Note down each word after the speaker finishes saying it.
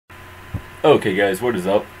Okay guys, what is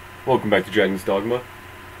up? Welcome back to Dragon's Dogma.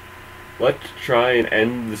 Let's try and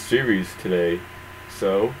end the series today.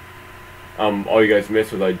 So, all you guys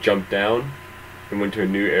missed was I jumped down and went to a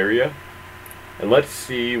new area. And let's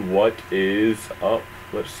see what is up.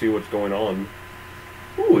 Let's see what's going on.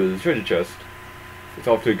 Ooh, there's a treasure chest. It's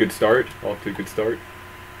off to a good start. Off to a good start.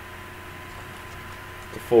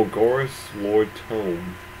 The Fulgorous Lord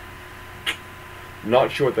Tome.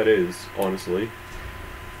 Not sure what that is, honestly.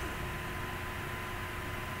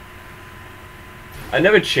 I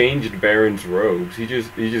never changed Baron's robes. He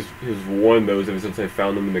just worn those ever since I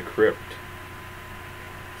found them in the crypt.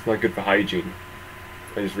 It's not good for hygiene.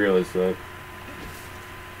 I just realized that.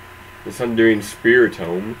 The Sundering Spear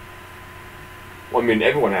Tome. Well, I mean,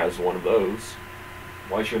 everyone has one of those.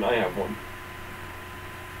 Why shouldn't I have one?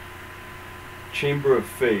 Chamber of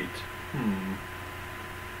Fate.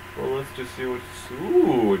 Well, let's just see what's...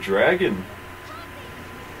 Ooh, a dragon.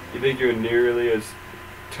 You think you're nearly as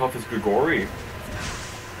tough as Grigori?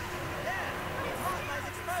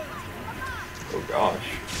 Oh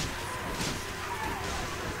gosh.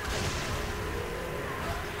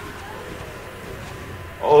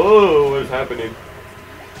 Oh, what is happening?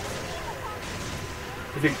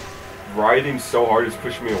 I think riding so hard is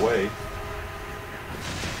pushing me away.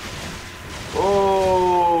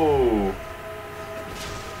 Oh!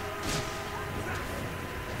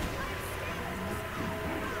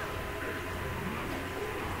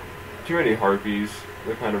 Too many harpies.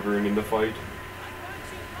 They're kind of ruining the fight.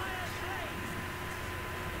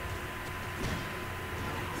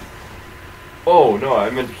 Oh no, I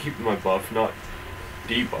meant to keep my buff, not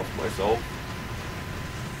debuff myself.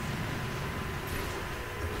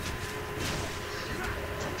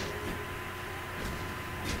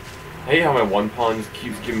 I hate how my one pawn just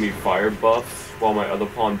keeps giving me fire buffs, while my other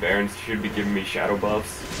pawn Barons should be giving me shadow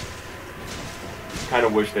buffs. Kinda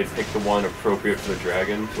wish they'd pick the one appropriate for the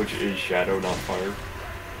dragon, which is shadow, not fire.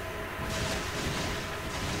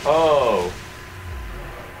 Oh!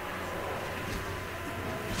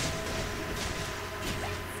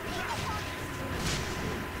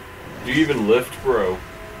 Do you even lift, bro?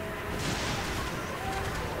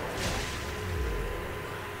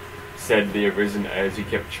 Said the Arisen as he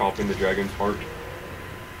kept chopping the dragon's heart.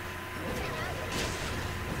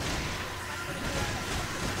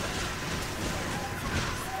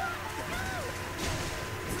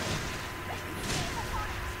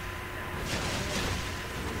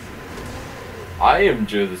 I am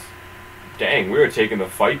just... Dang, we are taking the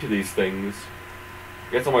fight to these things.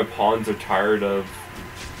 I guess all my pawns are tired of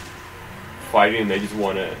fighting and they just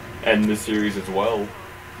want to end the series as well.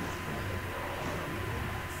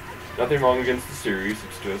 Nothing wrong against the series,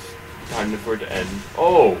 it's just time for it to end.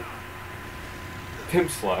 Oh! Pimp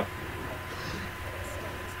slap.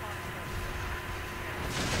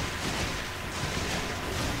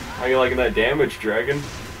 How you liking that damage, dragon?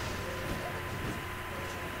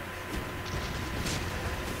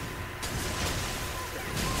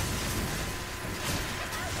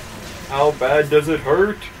 How bad does it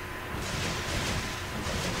hurt?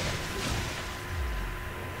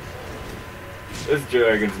 This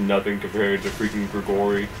dragon's nothing compared to freaking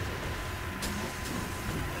Grigori.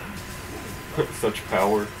 Such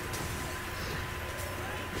power.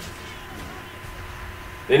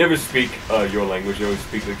 They never speak your language, they always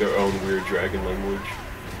speak like their own weird dragon language.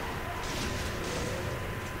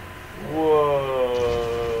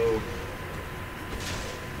 Whoa.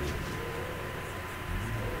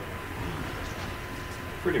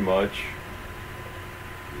 Pretty much.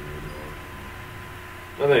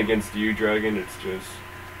 Nothing against you, dragon, it's just...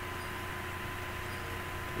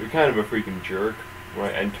 You're kind of a freaking jerk when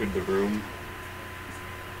I entered the room.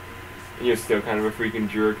 And you're still kind of a freaking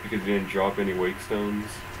jerk because you didn't drop any Wakestones.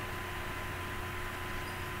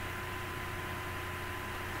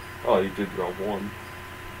 Oh, you did drop one.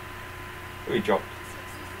 Oh, you dropped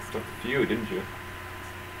a few, didn't you?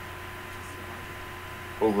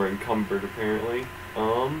 Over encumbered, apparently.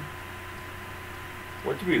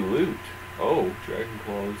 What did we loot? Oh, Dragon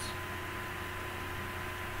Claws.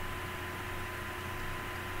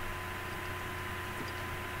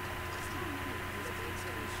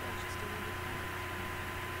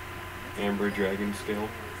 Amber Dragon Scale.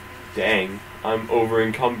 Dang, I'm over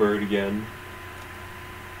encumbered again.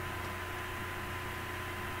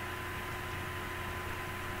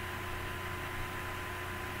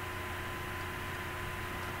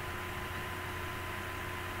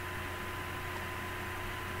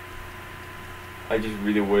 I just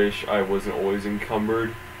really wish I wasn't always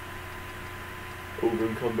encumbered. Over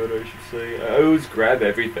encumbered, I should say. I always grab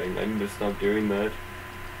everything. I need to stop doing that.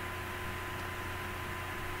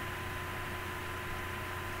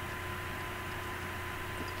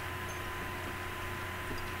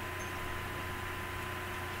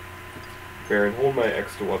 Baron, hold my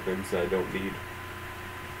extra weapons that I don't need.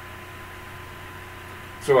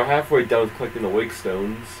 So we're halfway done with collecting the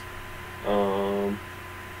Wakestones.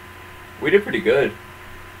 We did pretty good.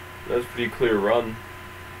 That was a pretty clear run.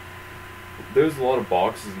 There's a lot of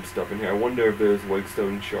boxes and stuff in here. I wonder if there's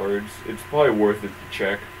Wakestone shards. It's probably worth it to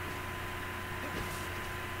check.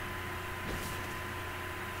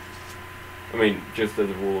 I mean, just as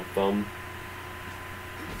a rule of thumb.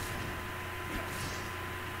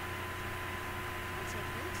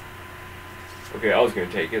 Okay, I was gonna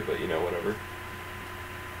take it, but you know, whatever.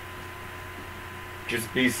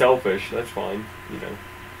 Just be selfish, that's fine, you know.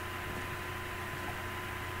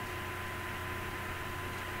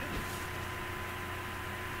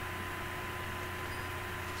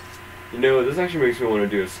 You know, this actually makes me want to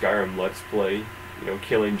do a Skyrim Let's Play, you know,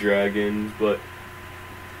 killing dragons, but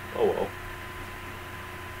oh well.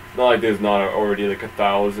 Not like there's not already like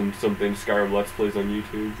 1,000 something Skyrim Let's Plays on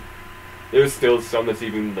YouTube. There's still some that's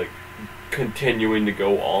even like continuing to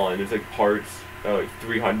go on. It's like parts, like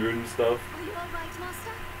 300 and stuff. Are you alright, Master?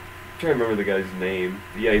 I'm trying to remember the guy's name.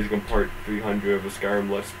 But yeah, he's like on part 300 of a Skyrim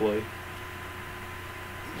Let's Play.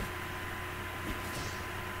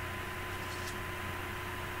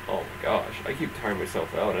 Oh my gosh, I keep tiring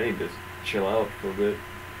myself out. I need to chill out for a bit.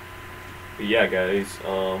 But yeah, guys,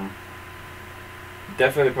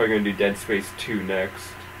 definitely probably gonna do Dead Space 2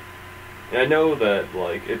 next. And I know that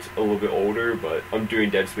like it's a little bit older, but I'm doing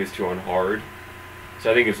Dead Space 2 on hard, so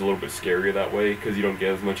I think it's a little bit scarier that way because you don't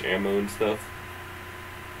get as much ammo and stuff.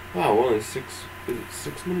 Wow, we're only is it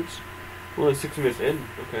 6 minutes? We're only 6 minutes in.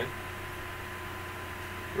 Okay.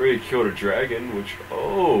 Already killed a dragon, which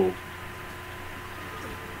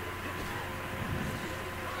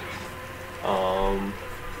I'm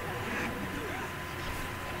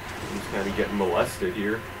just kind of getting molested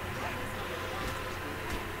here.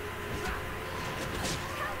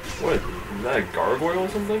 What? Is that a gargoyle or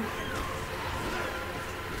something?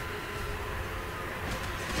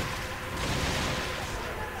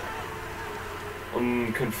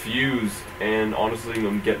 I'm confused, and honestly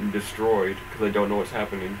I'm getting destroyed because I don't know what's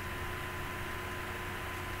happening.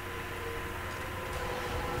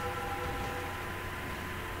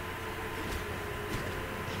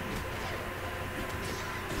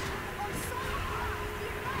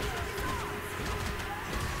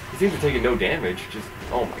 He seems to be taking no damage, just,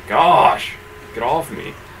 oh my gosh! Get off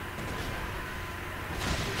me.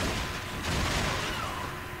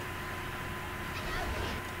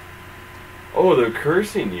 Oh, they're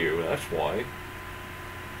cursing you, that's why.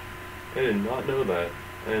 I did not know that.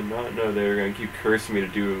 I did not know they were going to keep cursing me to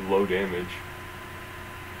do low damage.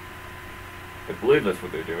 I believe that's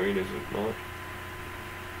what they're doing, is it not?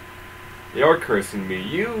 They are cursing me.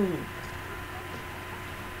 You...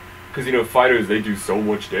 Because, you know, fighters, they do so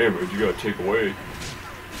much damage, you gotta take away.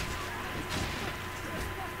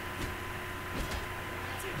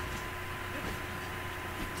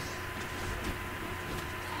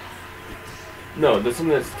 No, there's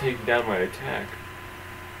something that's taking down my attack.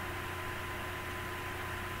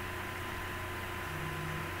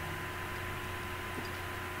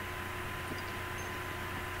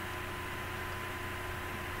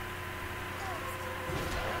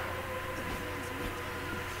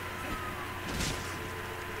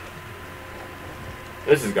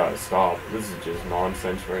 This has gotta stop. This is just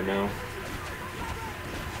nonsense right now.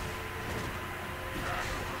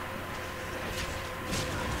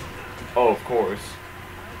 Oh, of course.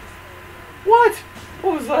 What?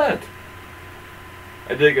 What was that?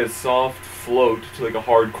 I did like a soft float to like a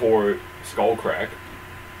hardcore skull crack.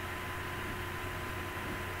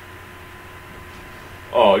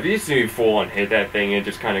 Oh, did you see me full on hit that thing and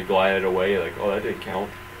just kind of glided away? Like, oh, that didn't count.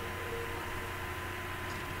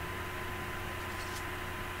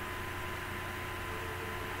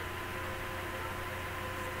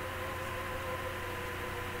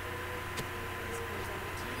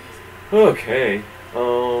 Okay,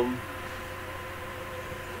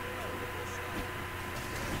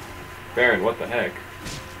 Baron, what the heck?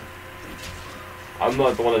 I'm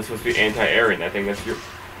not the one that's supposed to be anti-airing that thing, that's your...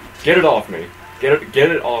 Get it off me! Get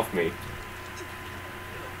it off me!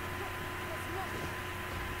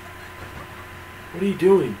 What are you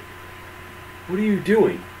doing? What are you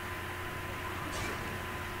doing?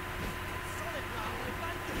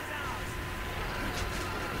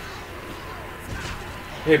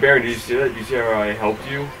 Hey Baron, did you see that? Did you see how I helped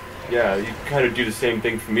you? Yeah, you kind of do the same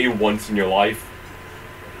thing for me once in your life.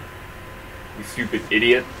 You stupid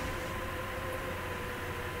idiot.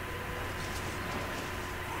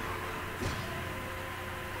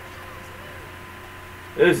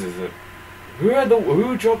 This is it. Who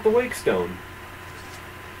dropped the Wakestone?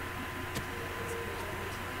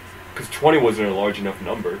 Because 20 wasn't a large enough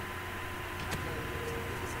number.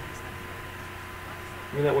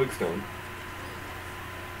 Look at that Wakestone.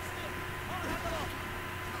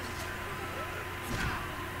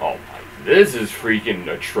 Oh my, this is freaking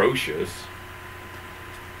atrocious.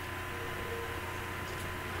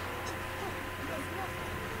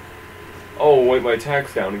 Oh wait, my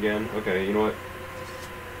attack's down again. Okay, you know what?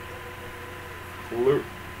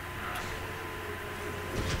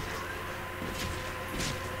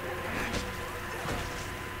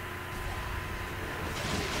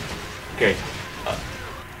 Okay.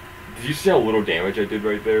 Did you see how little damage I did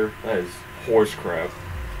right there? That is horse crap.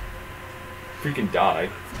 Freaking die.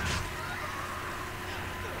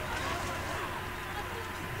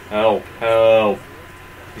 Help, help.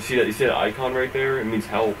 You see that? You see that icon right there? It means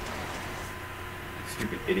help.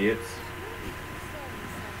 Stupid idiots.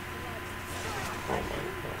 Oh my god.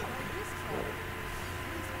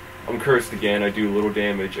 I'm cursed again. I do little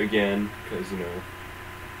damage again, because, you know.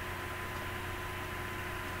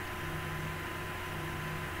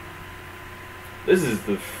 This is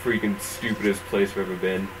the freaking stupidest place I've ever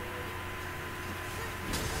been.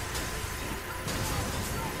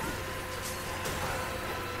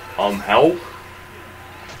 Help?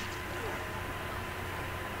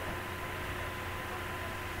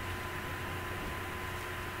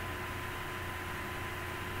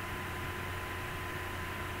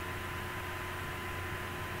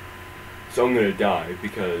 So I'm gonna die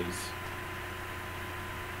because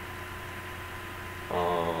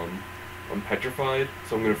I'm petrified,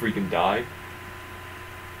 so I'm gonna freaking die.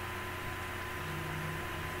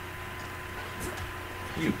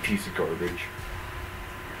 You piece of garbage.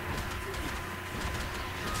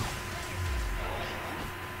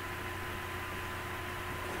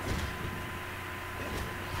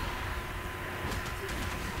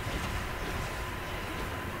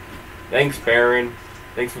 Thanks, Baron.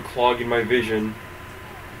 Thanks for clogging my vision.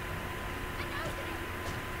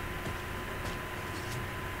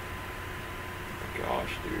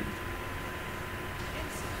 Gosh, dude.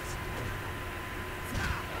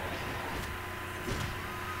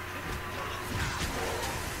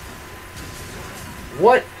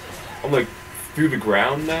 What? I'm like through the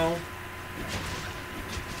ground now?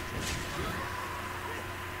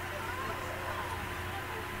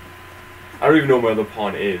 I don't even know where the other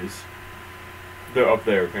pawn is. They're up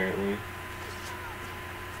there, apparently.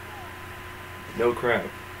 No crap.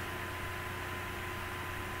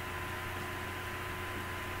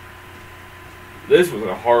 This was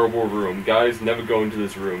a horrible room. Guys, never go into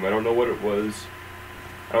this room. I don't know what it was.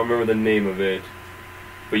 I don't remember the name of it.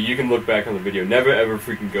 But you can look back on the video. Never ever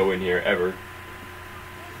freaking go in here, ever.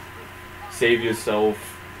 Save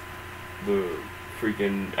yourself the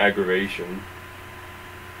freaking aggravation.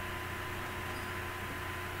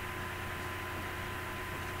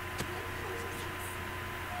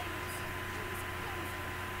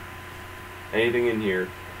 Anything in here?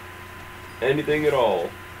 Anything at all?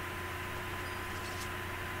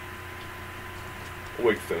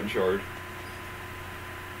 Wakestone shard.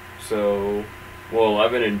 So, well,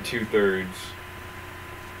 11 and 2/3,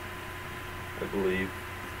 I believe.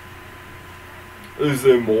 Is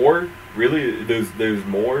there more? Really? There's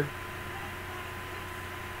more?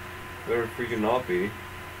 There freaking not be.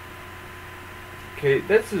 Okay,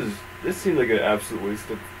 this seems like an absolute waste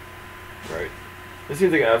of... Right. This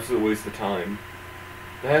seems like an absolute waste of time.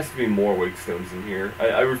 There has to be more Wakestones in here.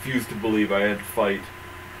 I refuse to believe I had to fight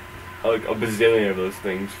like a bazillion of those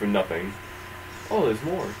things for nothing. Oh, there's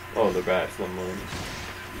more. Oh, they're bats, never mind.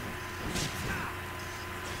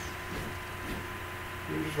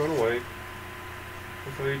 You just run away.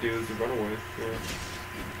 That's all you do is you run away. Yeah.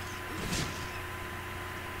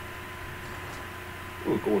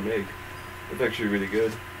 Ooh, golden egg. That's actually really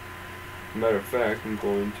good. Matter of fact, I'm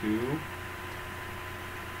going to...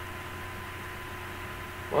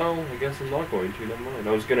 Well, I guess I'm not going to, never mind.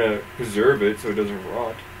 I was gonna preserve it so it doesn't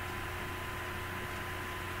rot.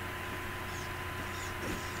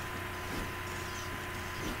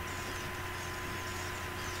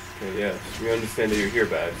 Okay, yes, we understand that you're here,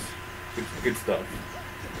 Bats. Good stuff.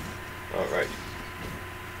 Alright.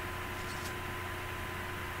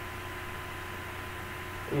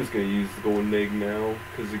 I'm just gonna use the golden egg now,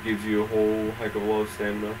 because it gives you a whole heck of a lot of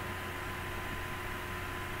stamina.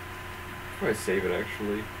 Probably save it,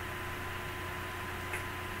 actually.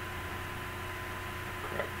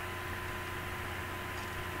 Crap.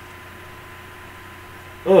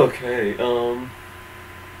 Okay,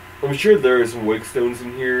 I'm sure there are some Wakestones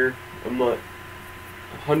in here. I'm not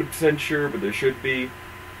 100% sure, but there should be.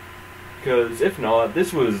 Because if not,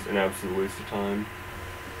 this was an absolute waste of time.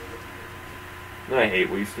 And I hate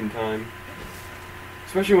wasting time.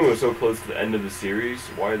 Especially when we're so close to the end of the series.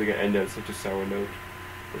 Why are they gonna end on such a sour note?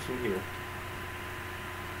 What's in here?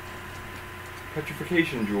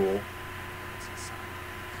 Petrification Jewel.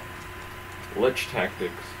 Lich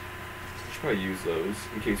Tactics. I should probably use those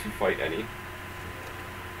in case we fight any.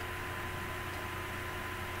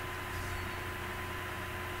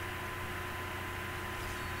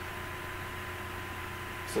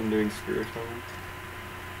 Sundering Spiritone.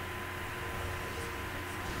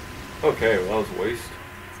 Okay, well that was a waste.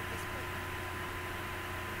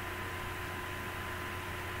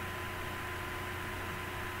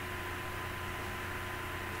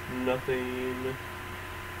 Nothing.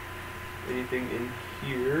 Anything in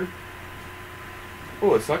here?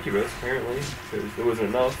 Oh, a succubus, apparently, because there wasn't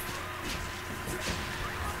enough.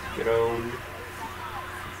 Get owned.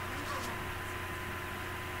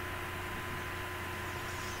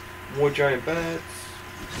 More giant bats.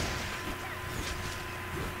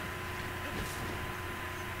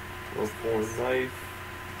 A foreign knife.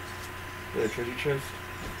 The treasure chest.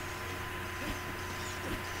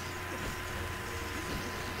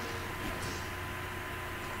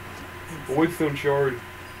 A Wakestone shard.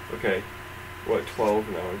 Okay. What, 12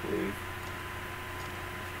 now, I believe.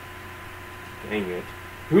 Dang it.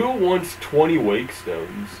 Who wants 20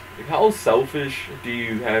 Wakestones? Like, how selfish do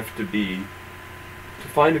you have to be to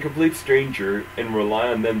find a complete stranger and rely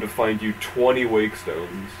on them to find you 20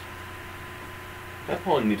 Wakestones? That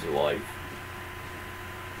pawn needs a life.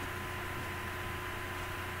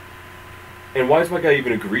 And why does my guy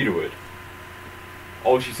even agree to it?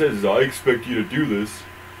 All she says is, I expect you to do this.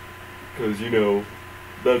 Because, you know,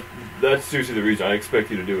 that's seriously the reason I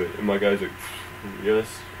expect you to do it. And my guy's like,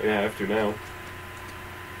 yes, I have to now.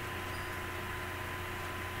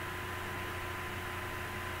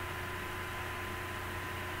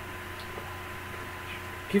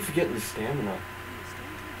 I keep forgetting the stamina.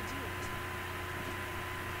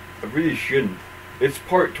 I really shouldn't. It's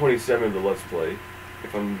part 27 of the Let's Play,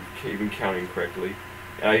 if I'm even counting correctly.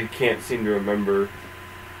 And I can't seem to remember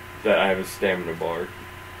that I have a stamina bar.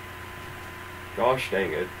 Gosh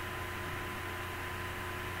dang it.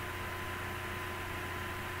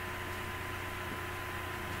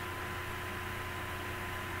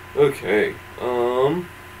 Okay,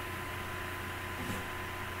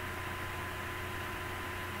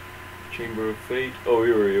 Chamber of Fate. Oh,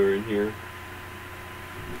 you're in here.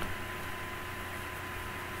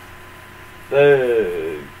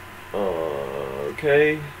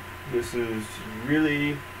 Okay. This is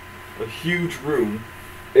really a huge room,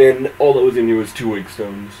 and all that was in here was 2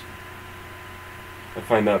 Wakestones. I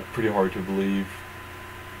find that pretty hard to believe.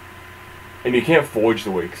 And you can't forge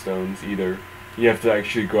the Wakestones either. You have to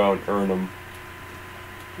actually go out and earn them.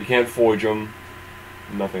 You can't forge them.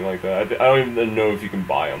 Nothing like that. I don't even know if you can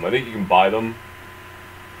buy them. I think you can buy them,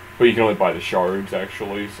 but you can only buy the shards,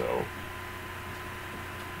 actually, so...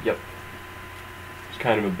 Yep. It's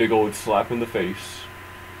kind of a big old slap in the face.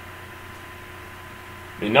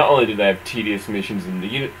 I mean, not only did they have tedious missions in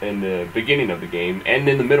the beginning of the game, and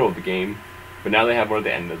in the middle of the game, but now they have one at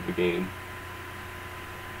the end of the game.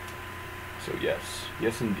 So yes.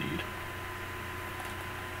 Yes, indeed.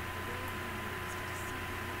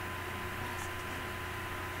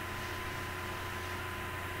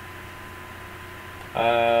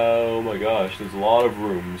 Oh my gosh, there's a lot of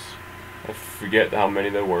rooms. I forget how many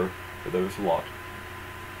there were, but there was a lot.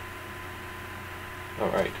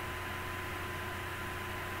 Alright.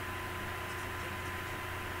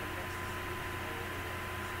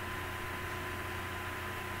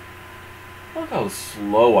 Look how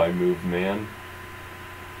slow I move, man.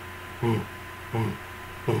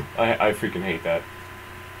 I freaking hate that.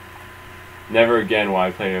 Never again will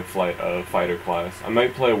I play a fighter class. I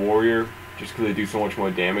might play a warrior, just because they do so much more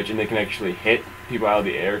damage, and they can actually hit people out of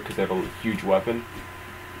the air because they have a huge weapon.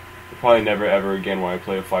 But probably never ever again will I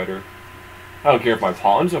play a fighter. I don't care if my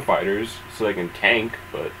pawns are fighters, so they can tank,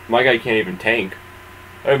 but my guy can't even tank.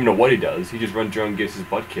 I don't even know what he does. He just runs around and gets his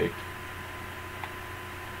butt kicked.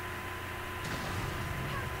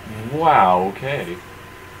 Wow, okay.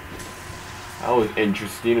 That was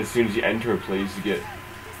interesting. As soon as you enter a place, you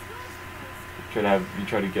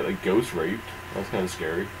try to get like ghost raped. That's kind of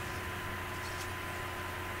scary.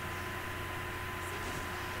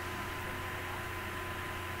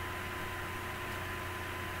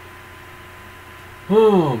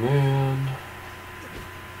 Oh man.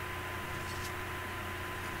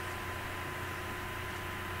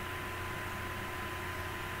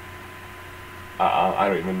 I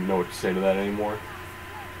don't even know what to say to that anymore.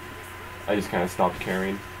 I just kind of stopped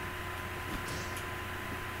caring.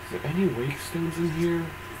 Is there any Wakestones in here?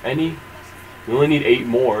 Any? We only need 8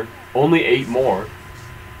 more. Only 8 more.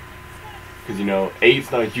 Because, you know,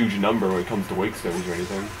 8's not a huge number when it comes to Wakestones or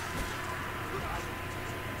anything.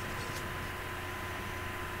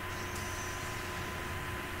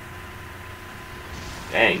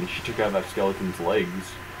 Dang, she took out that skeleton's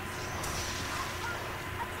legs.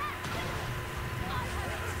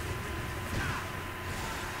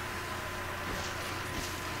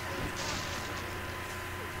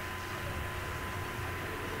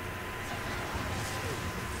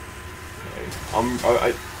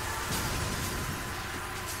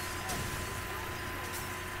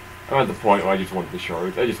 I'm at the point where I just want the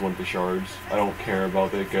shards. I just want the shards. I don't care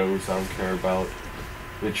about the ghosts. I don't care about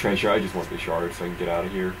the treasure. I just want the shards so I can get out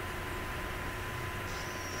of here.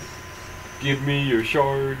 Give me your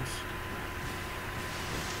shards.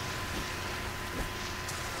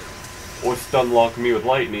 Or stun lock me with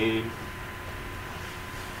lightning.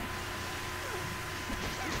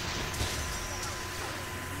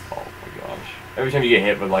 Oh my gosh. Every time you get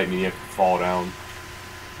hit with lightning, you have to fall down.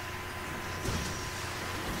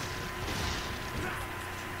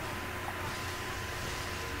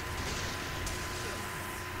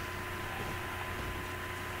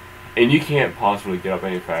 And you can't possibly get up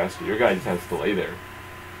any faster. Your guy just has to lay there.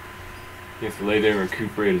 He has to lay there and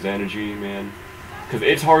recuperate his energy, man. Because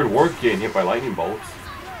it's hard work getting hit by lightning bolts.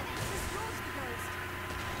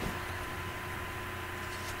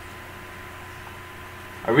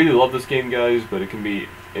 I really love this game, guys, but it can be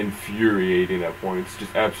infuriating at points.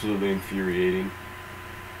 Just absolutely infuriating.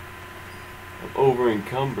 I'm over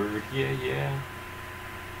encumbered. Yeah.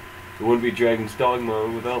 It wouldn't be Dragon's Dogma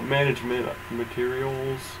without management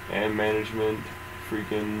materials and management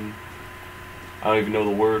freaking... I don't even know the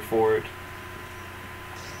word for it.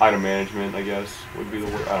 Item management, I guess, would be the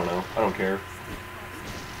word. I don't know. I don't care.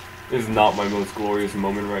 This is not my most glorious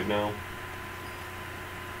moment right now.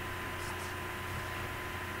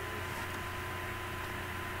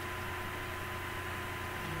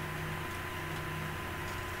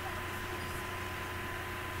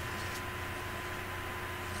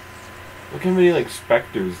 Look how many, like,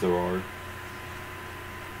 specters there are.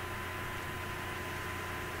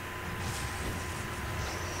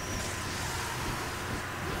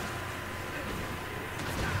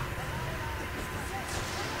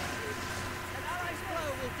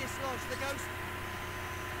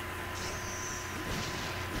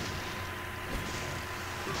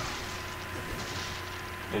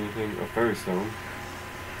 Anything? A fairy stone.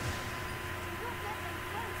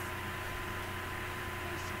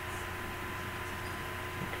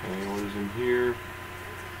 Okay, what is in here?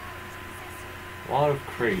 A lot of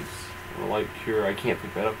crates. A light cure. I can't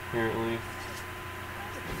pick that up apparently.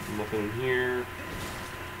 Nothing in here.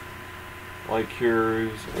 Light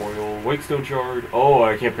cures, oil, Wakestone shard. Oh,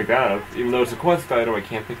 I can't pick that up. Even though it's a quest item, I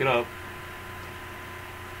can't pick it up.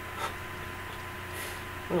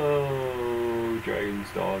 Oh, Dragon's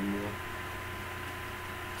Dogma.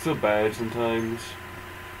 So bad sometimes.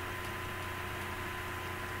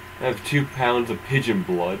 I have 2 pounds of pigeon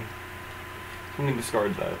blood. I'm gonna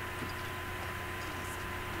discard that.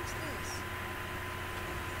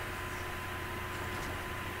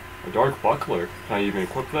 A dark buckler. Can I even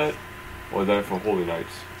equip that? Or is that for holy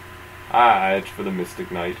knights? Ah, it's for the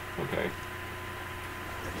mystic knight. Okay.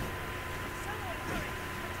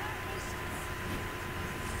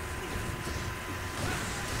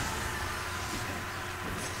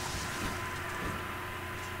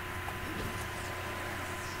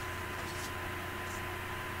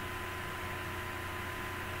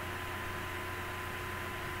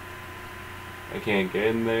 I can't get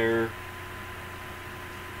in there.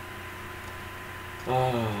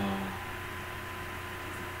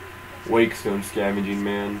 Wakestone scavenging,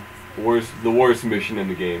 man. The worst mission in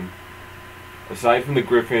the game. Aside from the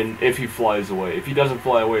griffin, if he flies away. If he doesn't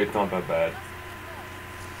fly away, it's not that bad.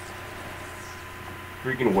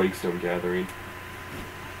 Freaking Wakestone gathering.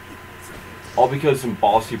 All because some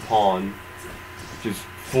bossy pawn just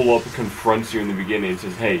full up confronts you in the beginning and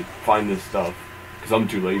says, hey, find this stuff. Because I'm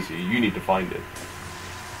too lazy. You need to find it.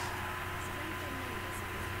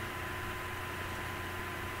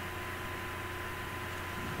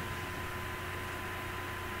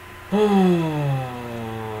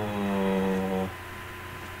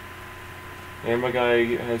 And my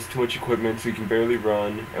guy has too much equipment so he can barely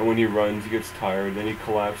run, and when he runs he gets tired, then he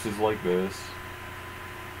collapses like this.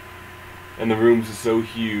 And the rooms are so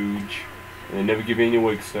huge, and they never give you any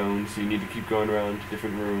Wakestones, so you need to keep going around to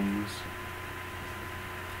different rooms.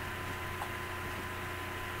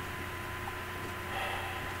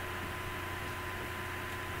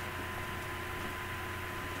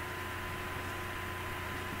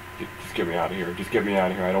 Just get me out of here. Just get me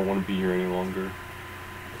out of here. I don't want to be here any longer.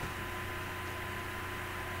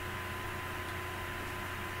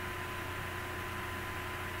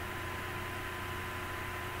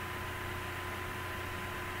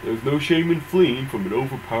 There's no shame in fleeing from an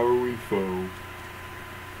overpowering foe.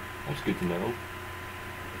 That's good to know.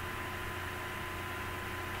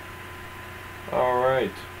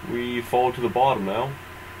 Alright, we fall to the bottom now,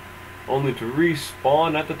 only to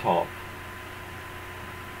respawn at the top.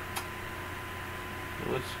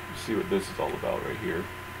 Let's see what this is all about right here.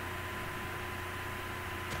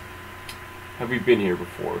 Have we been here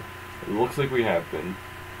before? It looks like we have been.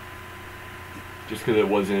 Just because there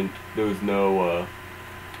was no,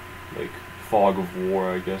 like, fog of war,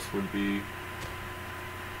 I guess would be.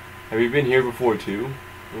 Have we been here before too?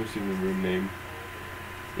 Let me see the room name.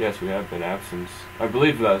 Yes, we have been. Absence. I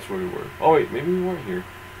believe that's where we were. Oh wait, maybe we weren't here.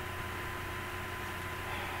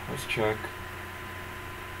 Let's check.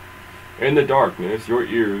 In the darkness, your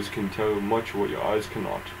ears can tell much what your eyes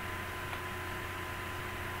cannot.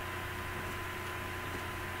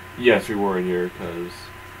 Yes, we were in here, because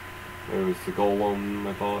there was the golem,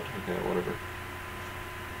 I thought. Okay, whatever.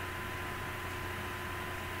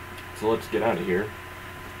 So let's get out of here.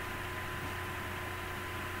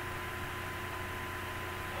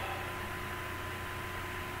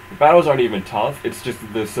 The battles aren't even tough, it's just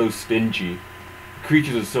that they're so stingy. The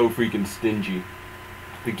creatures are so freaking stingy.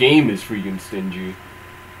 The game is freaking stingy.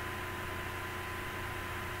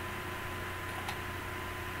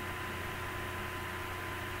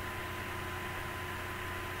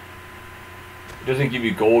 It doesn't give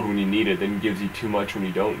you gold when you need it, then it gives you too much when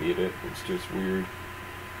you don't need it. It's just weird.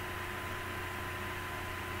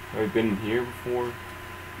 Have I been in here before?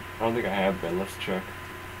 I don't think I have been. Let's check.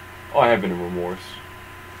 Oh, I have been in Remorse.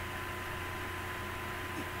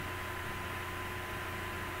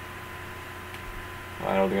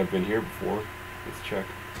 I don't think I've been here before. Let's check.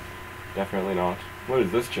 Definitely not. What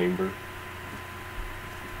is this chamber?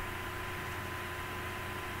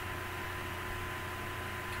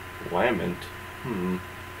 Lament.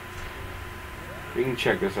 We can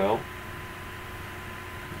check this out.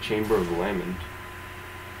 Chamber of Lament.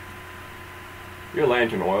 Your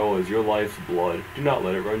lantern oil is your life's blood. Do not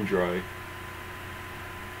let it run dry.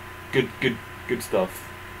 Good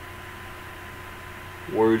stuff.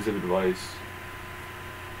 Words of advice.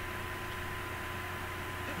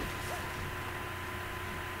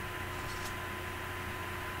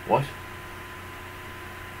 What?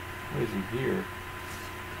 What is in here?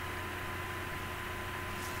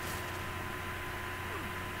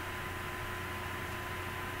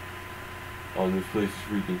 Oh, this place is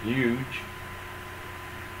freaking huge.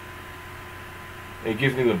 It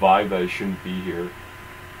gives me the vibe that I shouldn't be here.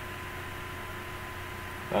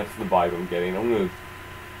 That's the vibe I'm getting. I'm gonna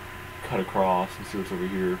cut across and see what's over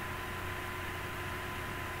here.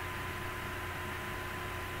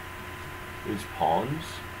 There's pawns?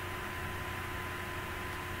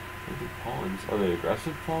 What are the pawns? Are they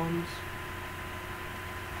aggressive pawns?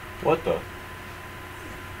 What the?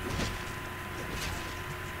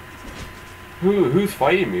 Who's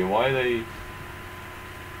fighting me? Why are they...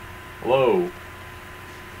 Hello?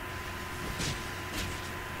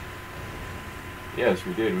 Yes,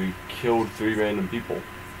 we did. We killed 3 random people.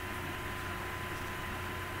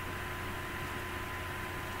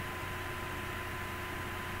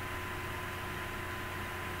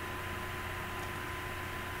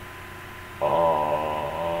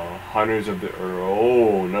 Hunters of the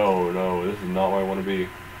oh no, this is not where I want to be.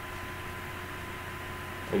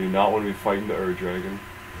 I do not want to be fighting the Dragon.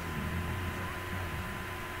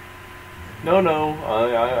 No,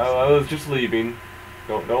 I was just leaving.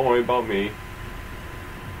 Don't worry about me.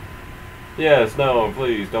 Yes, no,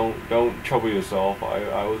 please don't trouble yourself.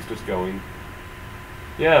 I was just going.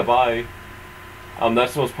 Yeah, bye.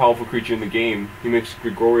 That's the most powerful creature in the game. He makes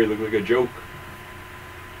Grigori look like a joke.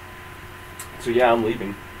 So yeah, I'm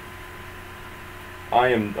leaving.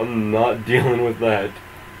 I'm not dealing with that.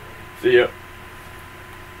 See ya.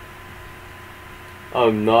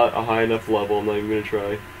 I'm not a high enough level, I'm not even gonna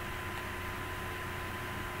try.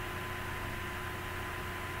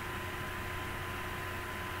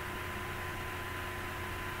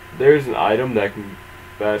 There's an item that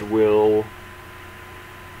will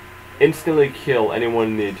instantly kill anyone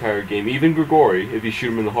in the entire game. Even Grigori, if you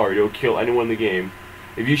shoot him in the heart, it'll kill anyone in the game.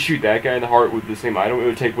 If you shoot that guy in the heart with the same item, it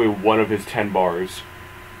would take away 1 of his 10 bars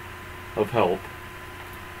of health.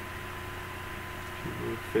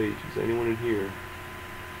 Fate, is anyone in here?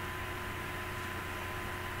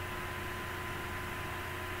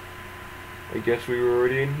 I guess we were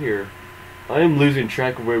already in here. I am losing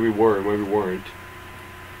track of where we were and where we weren't.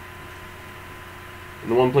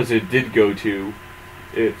 And the one place I did go to,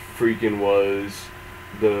 it freaking was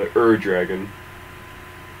the Dragon.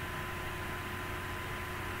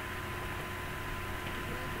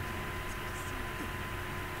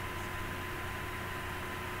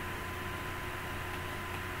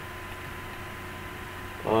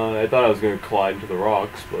 I thought I was going to collide into the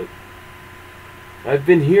rocks, but I've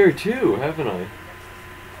been here too, haven't I?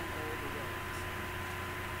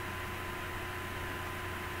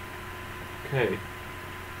 Okay.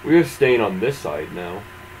 We are staying on this side now.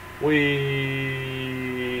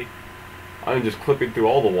 I'm just clipping through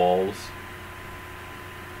all the walls.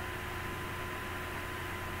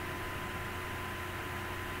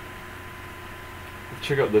 Let's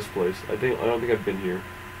check out this place. I don't think I've been here.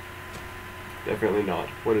 Definitely not.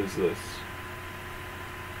 What is this?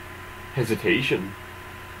 Hesitation.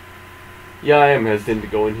 Yeah, I am hesitant to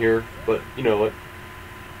go in here, but you know what?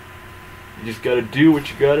 You just gotta do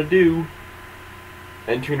what you gotta do.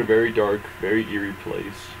 Entering a very dark, very eerie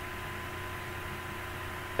place.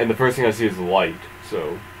 And the first thing I see is light,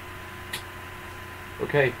 so...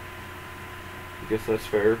 Okay. I guess that's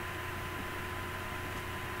fair.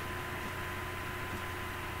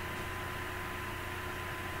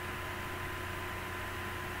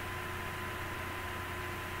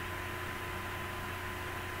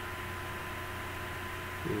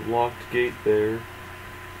 Locked gate there.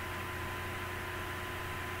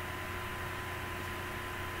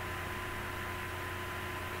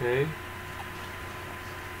 Okay.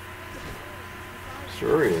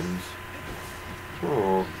 Surians.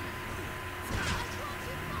 Oh.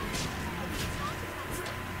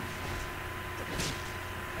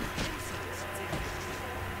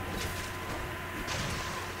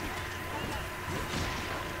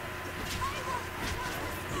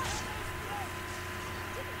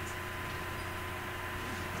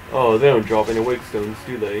 Oh, they don't drop any Wakestones,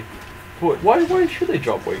 do they? Why should they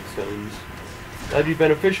drop Wakestones? That'd be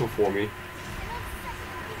beneficial for me.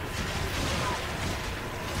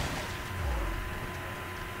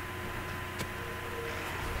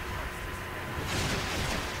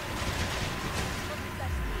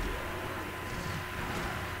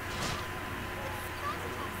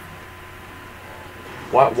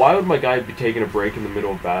 Why would my guy be taking a break in the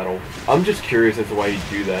middle of battle? I'm just curious as to why he'd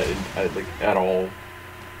do that at all.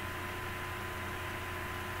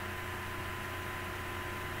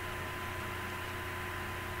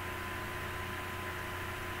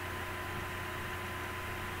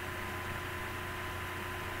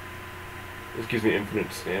 This gives me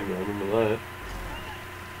infinite stamina, I remember that.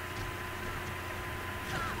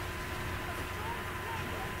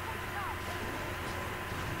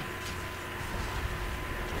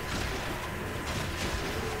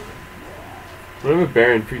 Whenever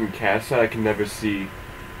Baron freaking casts that, I can never see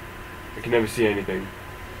anything.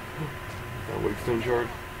 That Wakestone shard.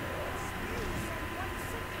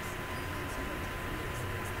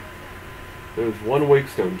 There's one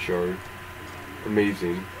Wakestone shard.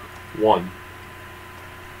 Amazing. One.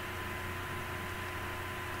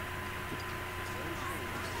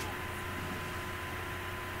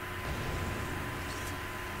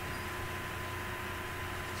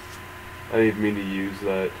 I didn't mean to use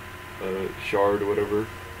that shard or whatever.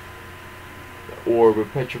 The orb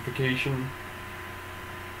of petrification.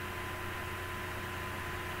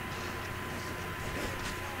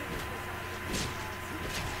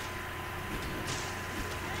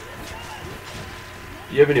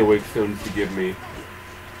 Do you have any Wakestones to give me?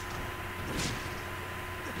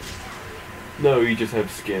 No, you just have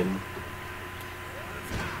skin.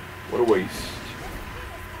 What a waste.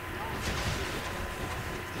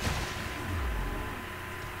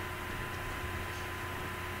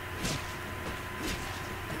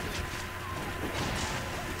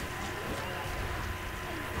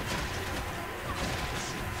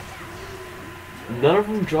 None of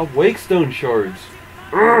them drop Wakestone shards.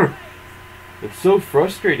 Urgh! It's so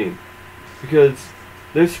frustrating because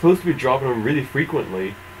they're supposed to be dropping them really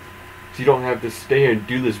frequently, so you don't have to stay here and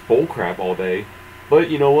do this bullcrap all day.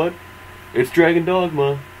 But you know what? It's Dragon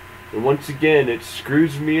Dogma, and once again it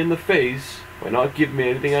screws me in the face by not giving me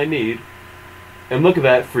anything I need. And look at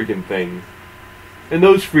that freaking thing. And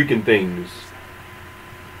those freaking things.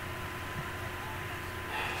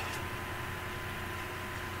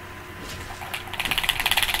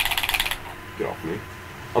 Get off me.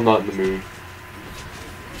 I'm not in the mood.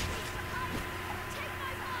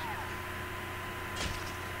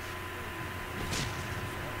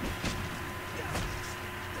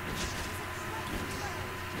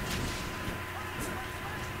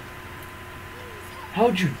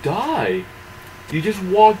 How'd you die? You just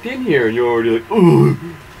walked in here and you're already like, ugh,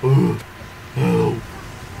 ugh, help.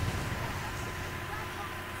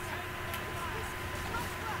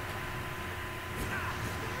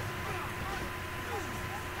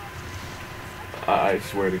 I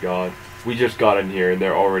swear to God. We just got in here and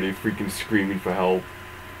they're already freaking screaming for help.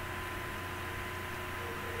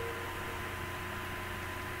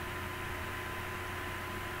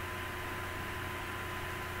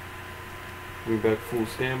 Bring back full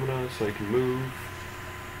stamina so I can move.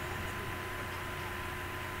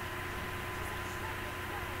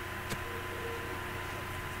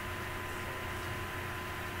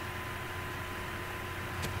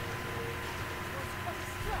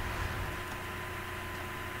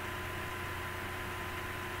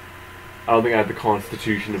 I don't think I have the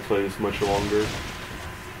constitution to play this much longer.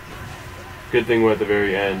 Good thing we're at the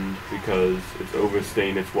very end because it's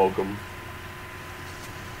overstaying its welcome.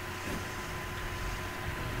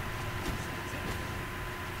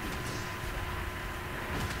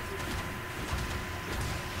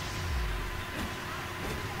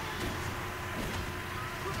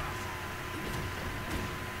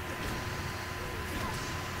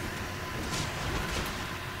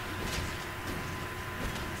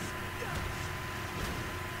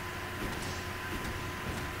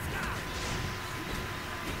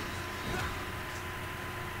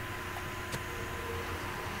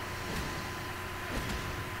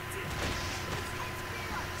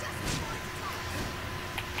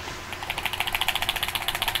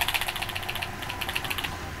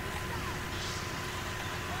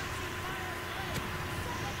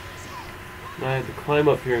 I have to climb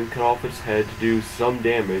up here and cut off its head to do some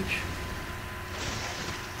damage.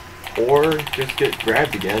 Or just get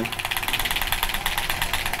grabbed again.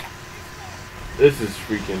 This is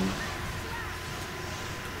freaking...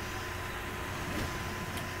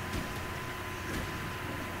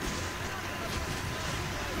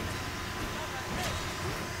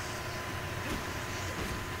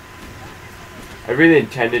 I really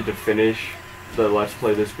intended to finish the Let's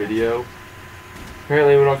Play this video.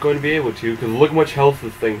 Apparently we're not going to be able to, because look how much health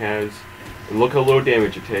this thing has. And look how little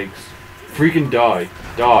damage it takes. Freaking die.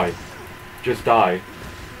 Die. Just die.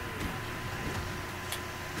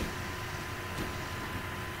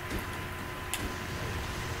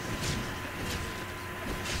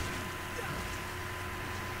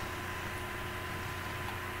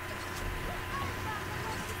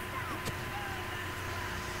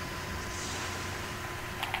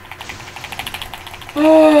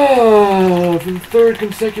 Ah, for the third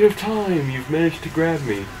consecutive time, you've managed to grab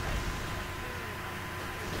me.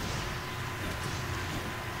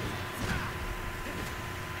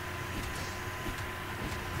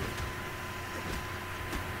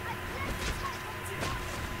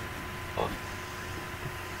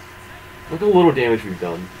 Look how little damage we've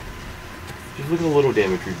done. Just look at the little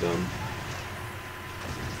damage we've done.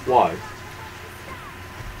 Why?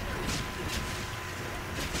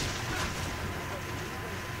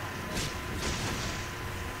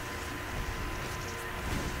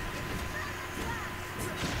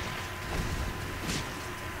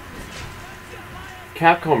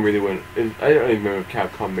 Capcom really went... I don't even remember if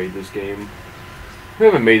Capcom made this game.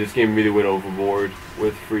 Whoever made this game really went overboard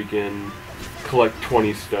with freaking collect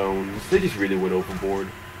 20 stones. They just really went overboard.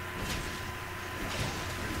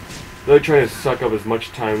 They're trying to suck up as much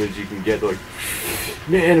time as you can get. They're like,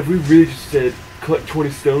 man, if we really just said collect 20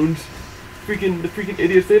 stones, the freaking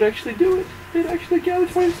idiots, they'd actually do it. They'd actually gather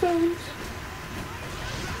 20 stones.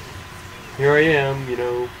 Here I am, you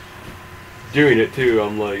know, doing it too.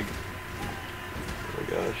 I'm like, oh my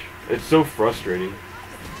gosh, it's so frustrating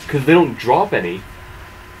because they don't drop any.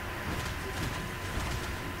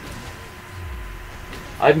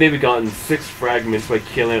 I've maybe gotten 6 fragments by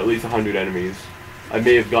killing at least 100 enemies. I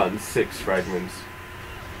may have gotten 6 fragments.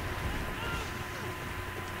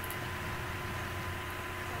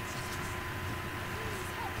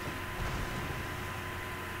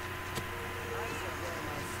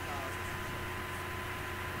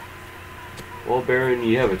 Well, Baron,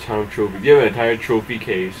 you have a ton of trophies. You have an entire trophy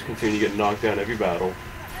case, considering you get knocked down every battle.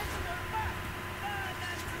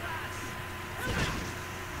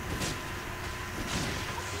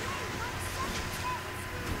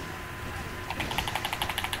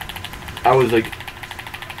 I was like,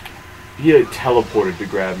 he like teleported to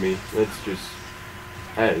grab me. That is just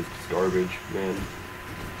garbage, man.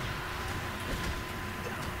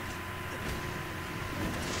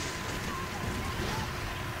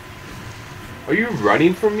 Are you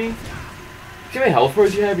running from me? See how many health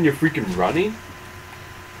bars you have and you're freaking running?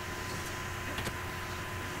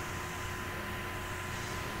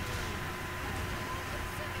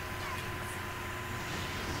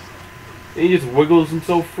 And he just wiggles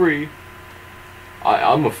himself free.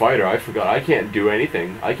 I'm a fighter, I forgot. I can't do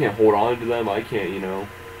anything. I can't hold on to them, I can't, you know.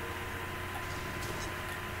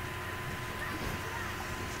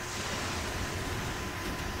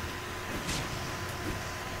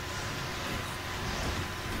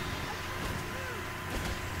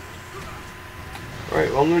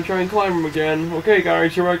 Alright, well I'm gonna try and climb him again. Okay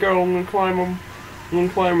guys, here I go, I'm gonna climb him. I'm gonna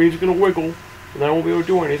climb him, he's gonna wiggle. And then I won't be able to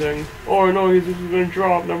do anything. Oh no, he's just gonna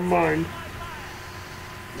drop, never mind.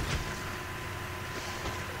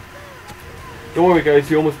 Don't worry guys,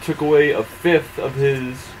 he almost took away a fifth of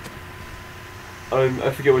his...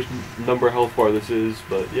 I forget which number health bar this is,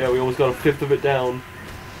 but yeah, we almost got a fifth of it down.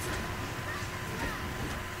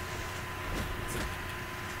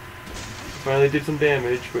 Finally did some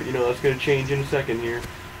damage, but you know, that's gonna change in a second here.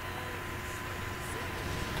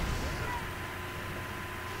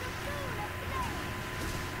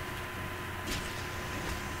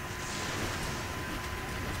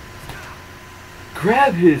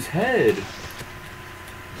 Grab his head!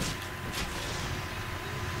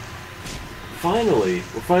 Finally!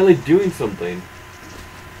 We're finally doing something.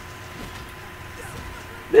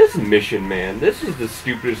 This mission, man. This is the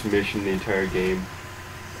stupidest mission in the entire game.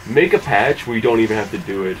 Make a patch where you don't even have to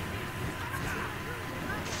do it.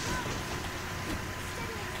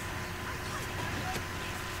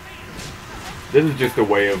 This is just a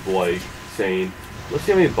way of, like, saying, let's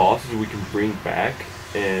see how many bosses we can bring back,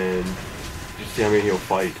 and just see how many he'll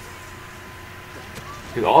fight.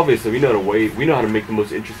 Because obviously we know how to make the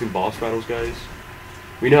most interesting boss battles, guys.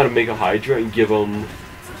 We know how to make a Hydra and give them...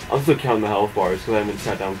 I'm still counting the health bars because I haven't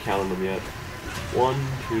sat down counting them yet. 1,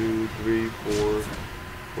 2, 3, 4...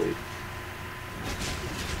 Wait.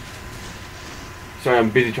 Sorry, I'm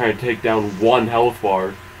busy trying to take down one health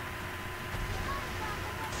bar.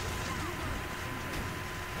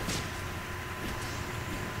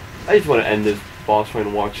 I just want to end this boss fight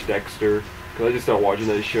and watch Dexter. Because I just started watching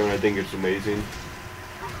that show and I think it's amazing.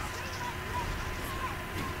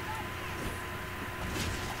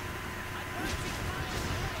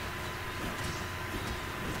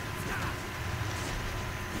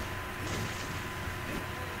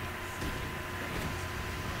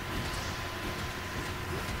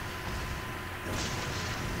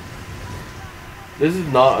 This is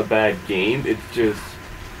not a bad game, it's just...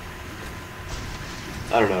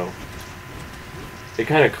 I don't know. It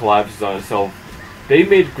kind of collapses on itself. They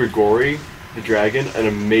made Grigori, the dragon, an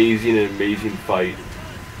amazing fight.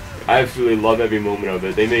 I absolutely love every moment of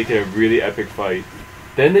it. They make it a really epic fight.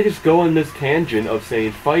 Then they just go on this tangent of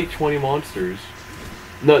saying, fight 20 monsters.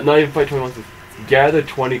 No, not even fight 20 monsters. Gather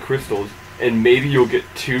 20 crystals, and maybe you'll get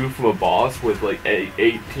 2 from a boss with like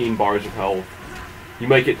 18 bars of health. You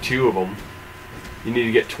might get 2 of them. You need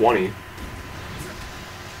to get 20.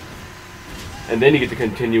 And then you get to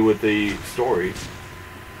continue with the story.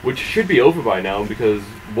 Which should be over by now, because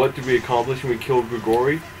what did we accomplish when we killed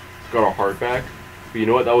Grigori? Got our heart back. But you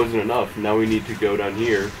know what? That wasn't enough. Now we need to go down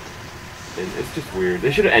here. And it's just weird.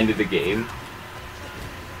 They should have ended the game.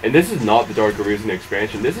 And this is not the Dark Arisen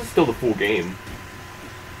expansion. This is still the full game.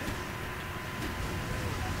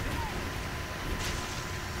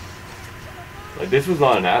 Like, this was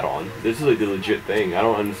not an add-on. This is like the legit thing. I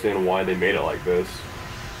don't understand why they made it like this.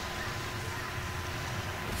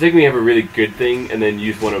 It's like when you have a really good thing and then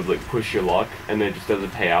you just want to like push your luck and then it just doesn't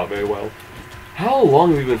pay out very well. How long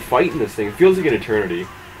have we been fighting this thing? It feels like an eternity.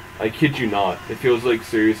 I kid you not. It feels like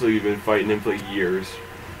seriously we've been fighting him for like years.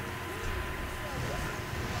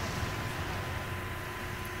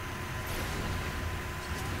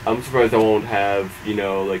 I'm surprised I won't have, you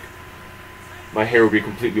know, like, my hair will be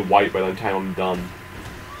completely white by the time I'm done.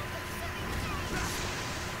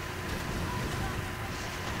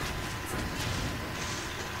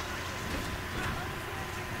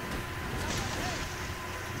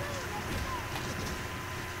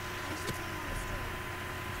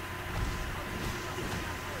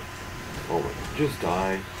 Oh my god, just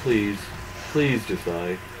die. Please. Please just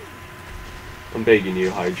die. I'm begging you,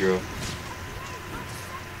 Hydra.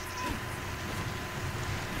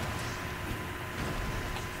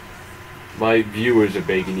 My viewers are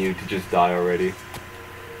begging you to just die already.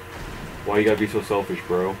 Why you gotta be so selfish,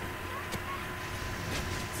 bro?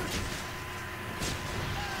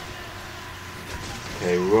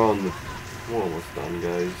 Okay, we're almost done,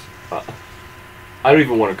 guys. I don't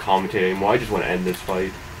even want to commentate anymore. I just want to end this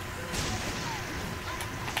fight.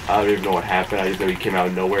 I don't even know what happened. I just know he came out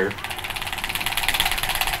of nowhere.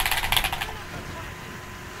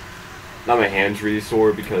 Now my hand's really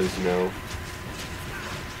sore because, you know...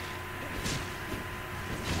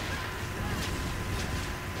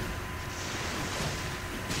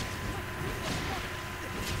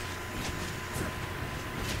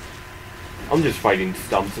 I'm just fighting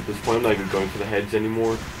stumps at this point. I'm not even going for the heads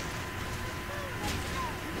anymore.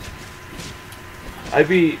 I'd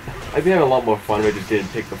be having a lot more fun if I just didn't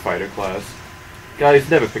pick the fighter class. Guys,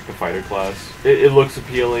 never pick the fighter class. It looks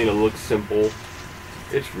appealing, it looks simple.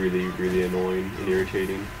 It's really, really annoying and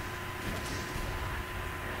irritating.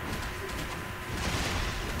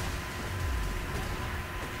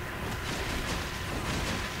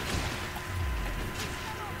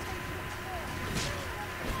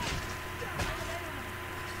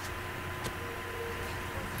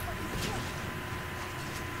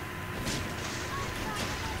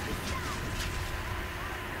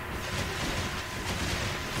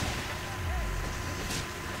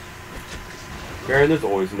 Baron, there's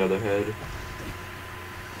always another head.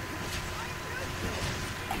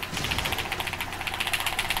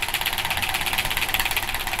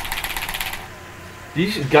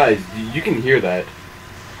 These guys, you can hear that.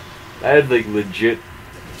 That is like legit.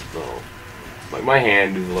 Oh, my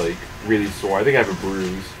hand is like really sore. I think I have a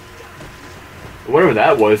bruise. Whatever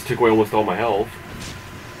that was took away almost all my health.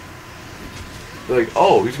 They're like,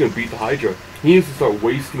 oh, he's gonna beat the Hydra. He needs to start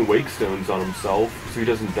wasting Wakestones on himself so he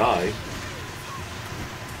doesn't die.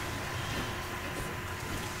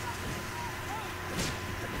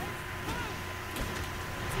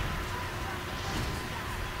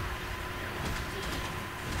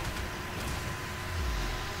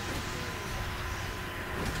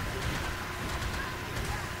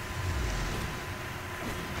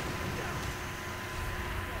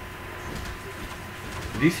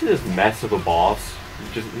 Do you see this mess of a boss?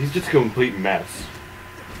 He's just a complete mess.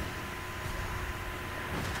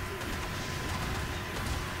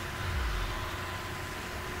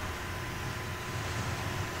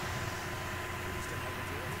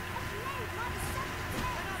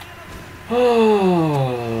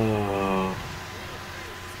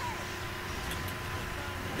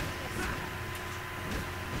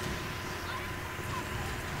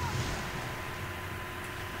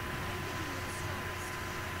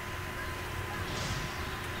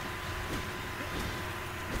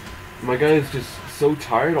 My guy is just so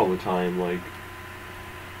tired all the time, like...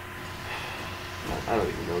 I don't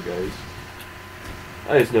even know, guys.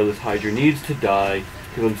 I just know this Hydra needs to die,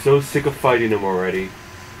 because I'm so sick of fighting him already.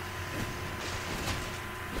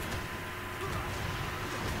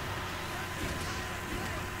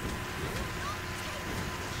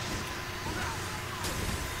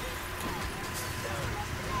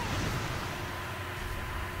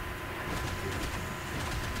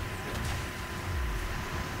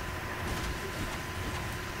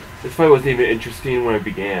 This fight wasn't even interesting when I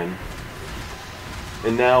began.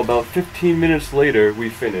 And now, about 15 minutes later, we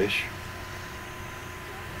finish.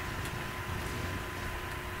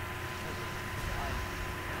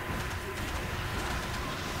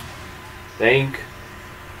 Thank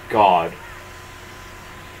God.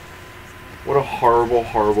 What a horrible,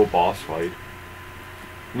 horrible boss fight.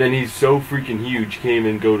 And then he's so freaking huge, can't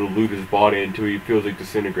even go to loot his body until he feels like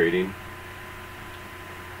disintegrating.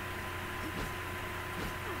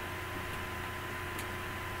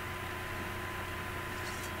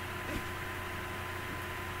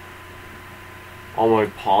 All my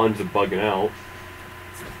pawns are bugging out.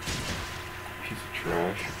 Piece of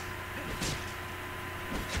trash.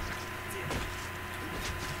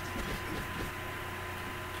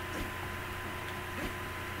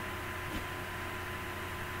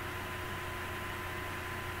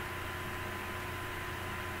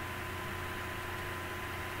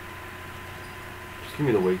 Just give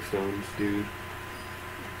me the Wakestones, dude.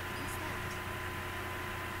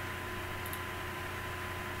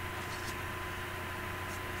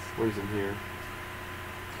 What is in here?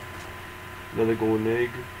 Another golden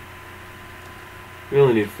egg. We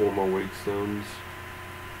only need 4 more Wakestones.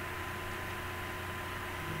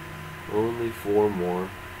 Only 4 more.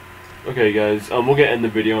 Okay, guys. We'll get to end the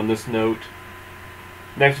video on this note.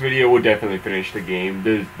 Next video, we'll definitely finish the game.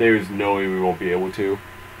 There's no way we won't be able to.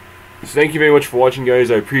 So thank you very much for watching,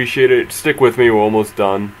 guys. I appreciate it. Stick with me. We're almost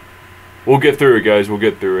done. We'll get through it, guys. We'll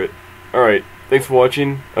get through it. Alright. Thanks for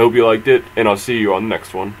watching. I hope you liked it, and I'll see you on the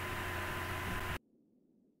next one.